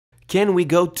Can we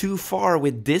go too far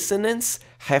with dissonance?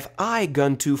 Have I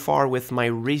gone too far with my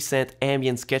recent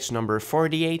Ambient Sketch number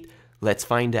 48? Let's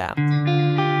find out.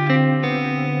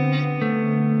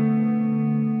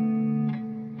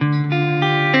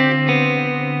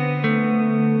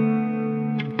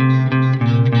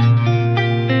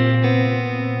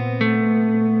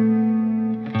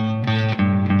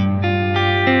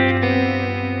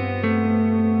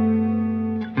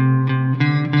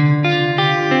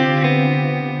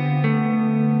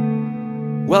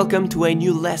 Welcome to a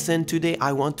new lesson. Today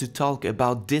I want to talk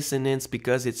about dissonance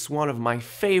because it's one of my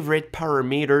favorite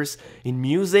parameters in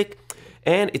music,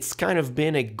 and it's kind of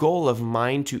been a goal of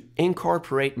mine to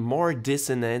incorporate more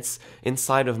dissonance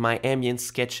inside of my ambient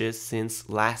sketches since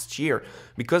last year,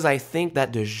 because I think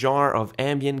that the genre of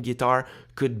ambient guitar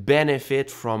could benefit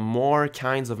from more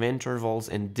kinds of intervals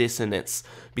and dissonance,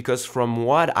 because from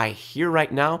what I hear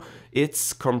right now,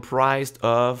 it's comprised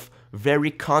of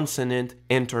very consonant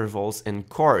intervals and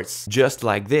chords, just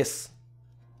like this.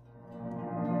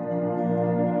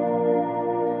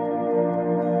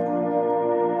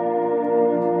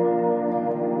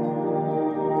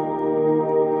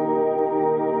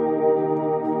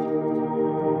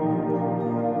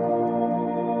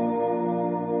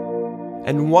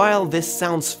 And while this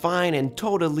sounds fine and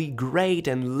totally great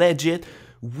and legit,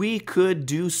 we could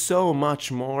do so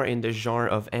much more in the genre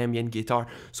of ambient guitar.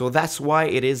 So that's why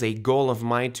it is a goal of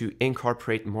mine to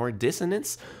incorporate more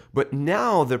dissonance. But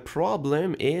now the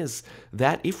problem is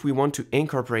that if we want to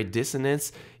incorporate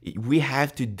dissonance, we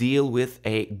have to deal with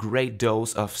a great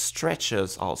dose of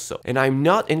stretches also. And I'm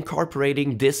not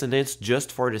incorporating dissonance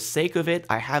just for the sake of it.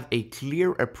 I have a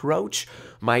clear approach.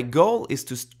 My goal is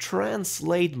to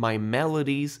translate my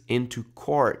melodies into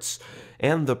chords.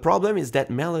 And the problem is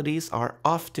that melodies are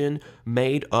often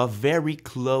made of very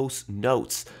close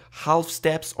notes, half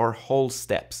steps or whole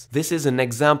steps. This is an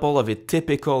example of a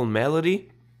typical melody.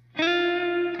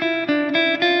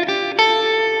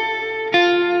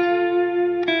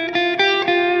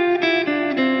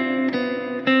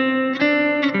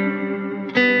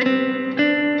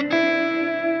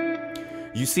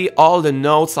 You see, all the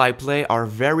notes I play are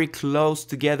very close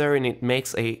together and it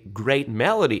makes a great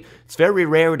melody. It's very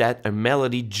rare that a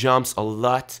melody jumps a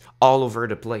lot all over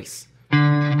the place.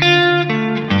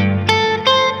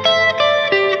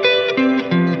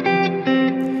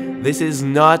 This is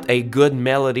not a good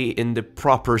melody in the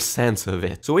proper sense of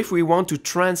it. So if we want to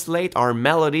translate our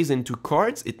melodies into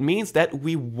chords, it means that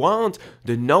we want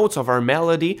the notes of our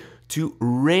melody to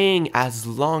ring as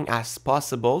long as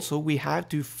possible. So we have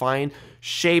to find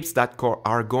shapes that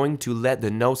are going to let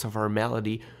the notes of our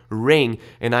melody ring.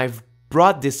 And I've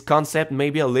brought this concept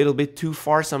maybe a little bit too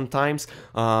far sometimes,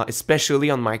 especially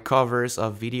on my covers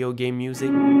of video game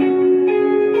music.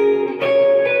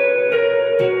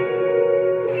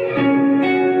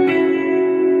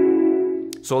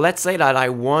 So let's say that I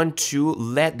want to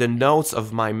let the notes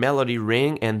of my melody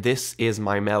ring, and this is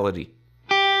my melody.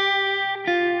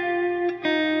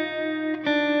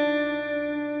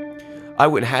 I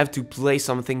would have to play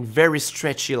something very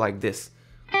stretchy like this.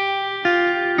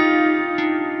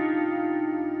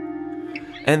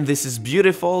 And this is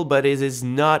beautiful, but it is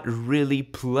not really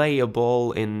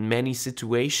playable in many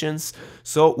situations.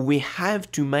 So we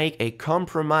have to make a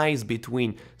compromise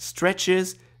between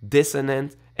stretches,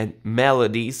 dissonance, and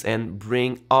melodies and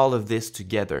bring all of this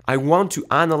together. I want to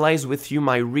analyze with you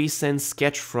my recent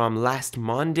sketch from last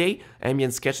Monday,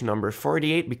 Ambient Sketch number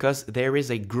 48, because there is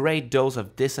a great dose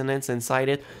of dissonance inside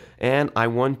it, and I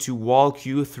want to walk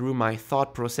you through my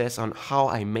thought process on how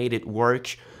I made it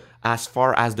work as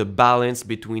far as the balance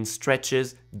between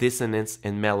stretches, dissonance,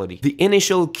 and melody. The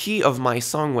initial key of my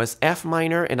song was F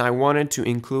minor, and I wanted to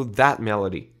include that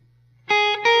melody.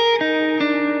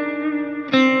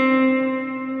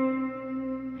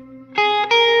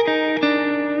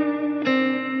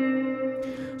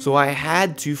 So I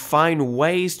had to find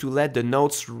ways to let the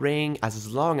notes ring as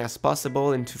long as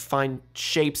possible and to find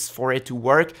shapes for it to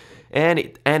work, and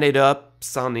it ended up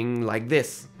sounding like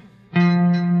this.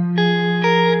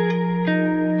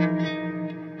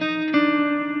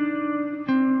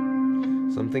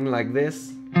 Something like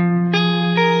this.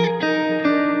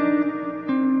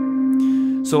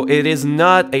 So it is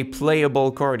not a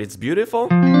playable chord. It's beautiful,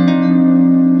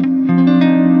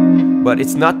 but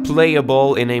it's not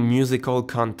playable in a musical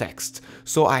context.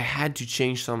 So I had to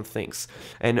change some things.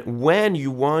 And when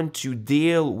you want to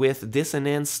deal with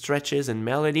dissonance, stretches, and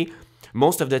melody,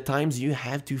 most of the times you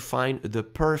have to find the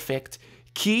perfect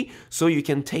key so you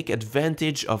can take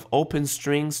advantage of open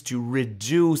strings to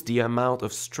reduce the amount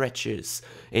of stretches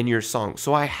in your song.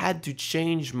 So I had to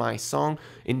change my song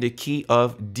in the key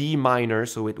of D minor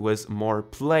so it was more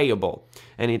playable,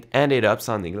 and it ended up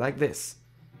sounding like this.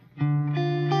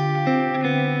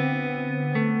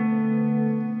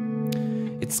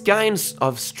 It's kind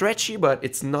of stretchy, but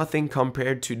it's nothing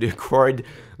compared to the chord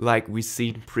like we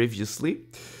seen previously.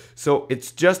 So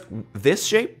it's just this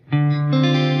shape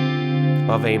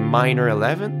of a minor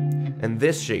 11 and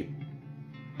this shape.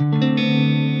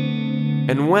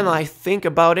 And when I think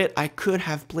about it, I could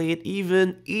have played it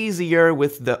even easier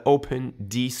with the open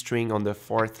D string on the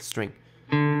 4th string.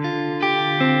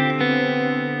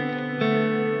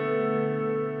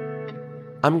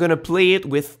 I'm gonna play it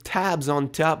with tabs on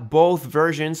top, both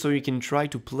versions, so you can try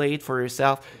to play it for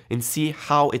yourself and see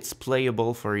how it's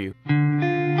playable for you.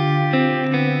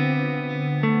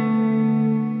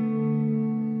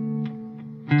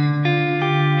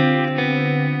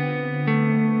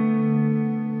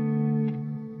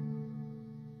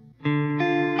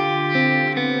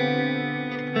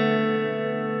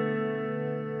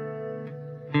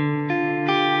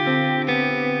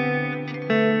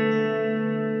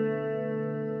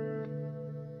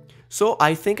 So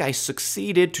I think I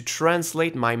succeeded to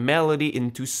translate my melody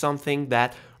into something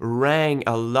that rang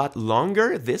a lot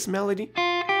longer, this melody.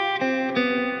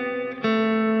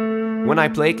 When I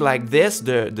play it like this,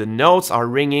 the notes are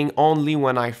ringing only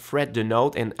when I fret the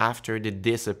note and after they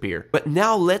disappear. But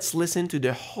now let's listen to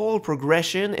the whole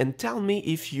progression and tell me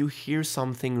if you hear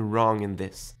something wrong in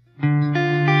this.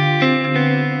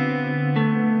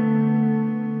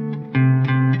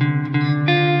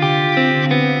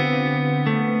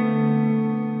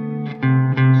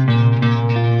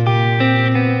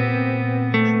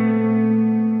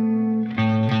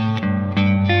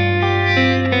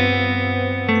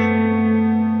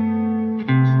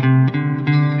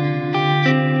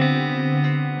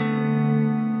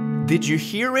 Did you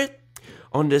hear it?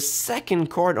 On the second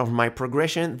chord of my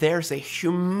progression, there's a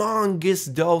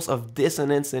humongous dose of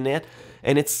dissonance in it,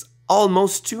 and it's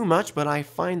almost too much, but I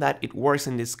find that it works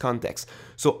in this context.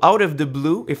 So out of the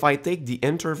blue, if I take the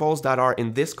intervals that are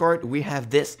in this chord, we have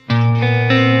this.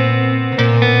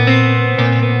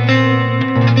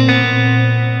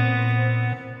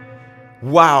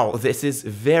 Wow, this is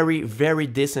very, very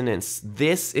dissonant.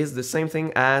 This is the same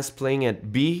thing as playing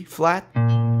at B flat,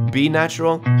 B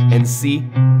natural, and C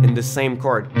in the same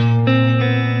chord.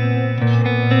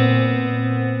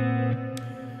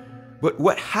 But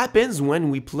what happens when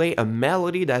we play a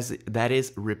melody that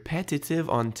is repetitive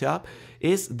on top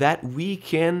is that we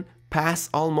can pass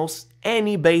almost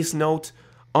any bass note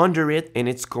under it and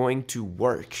it's going to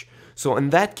work. So in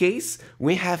that case,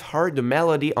 we have heard the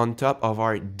melody on top of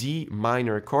our D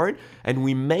minor chord and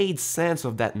we made sense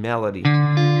of that melody.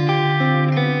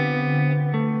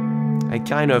 A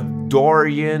kind of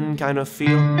Dorian kind of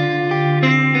feel.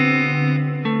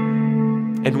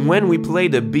 And when we play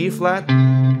the B flat,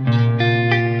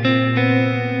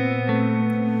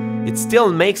 it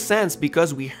still makes sense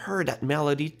because we heard that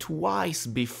melody twice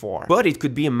before. But it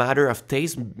could be a matter of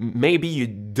taste. Maybe you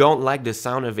don't like the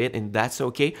sound of it and that's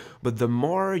okay. But the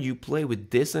more you play with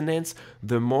dissonance,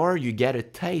 the more you get a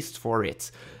taste for it.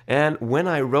 And when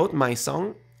I wrote my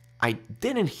song, I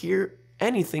didn't hear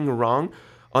anything wrong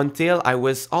until I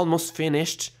was almost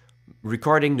finished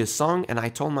recording the song and I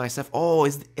told myself, oh,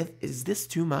 is this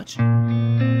too much?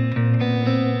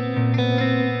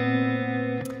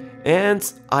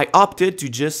 And I opted to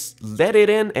just let it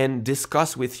in and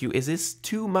discuss with you, is this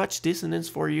too much dissonance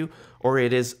for you, or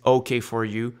it is okay for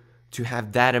you to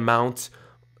have that amount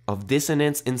of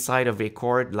dissonance inside of a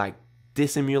chord, like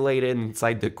dissimulated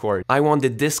inside the chord? I want the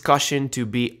discussion to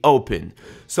be open.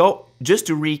 So just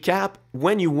to recap,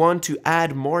 when you want to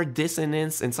add more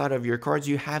dissonance inside of your chords,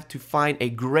 you have to find a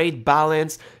great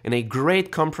balance and a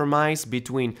great compromise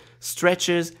between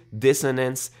stretches,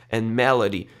 dissonance, and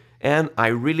melody. And I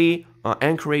really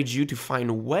encourage you to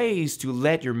find ways to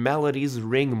let your melodies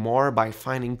ring more by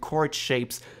finding chord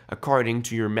shapes according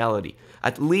to your melody.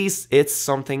 At least it's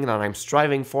something that I'm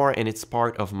striving for and it's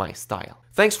part of my style.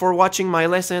 Thanks for watching my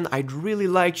lesson. I'd really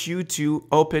like you to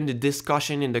open the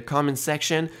discussion in the comment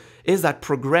section. Is that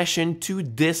progression too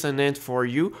dissonant for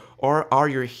you, or are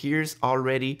your ears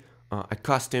already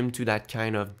accustomed to that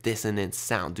kind of dissonant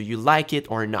sound? Do you like it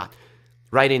or not?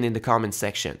 Write it in the comment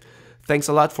section. Thanks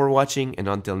a lot for watching, and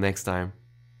until next time,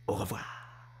 au revoir.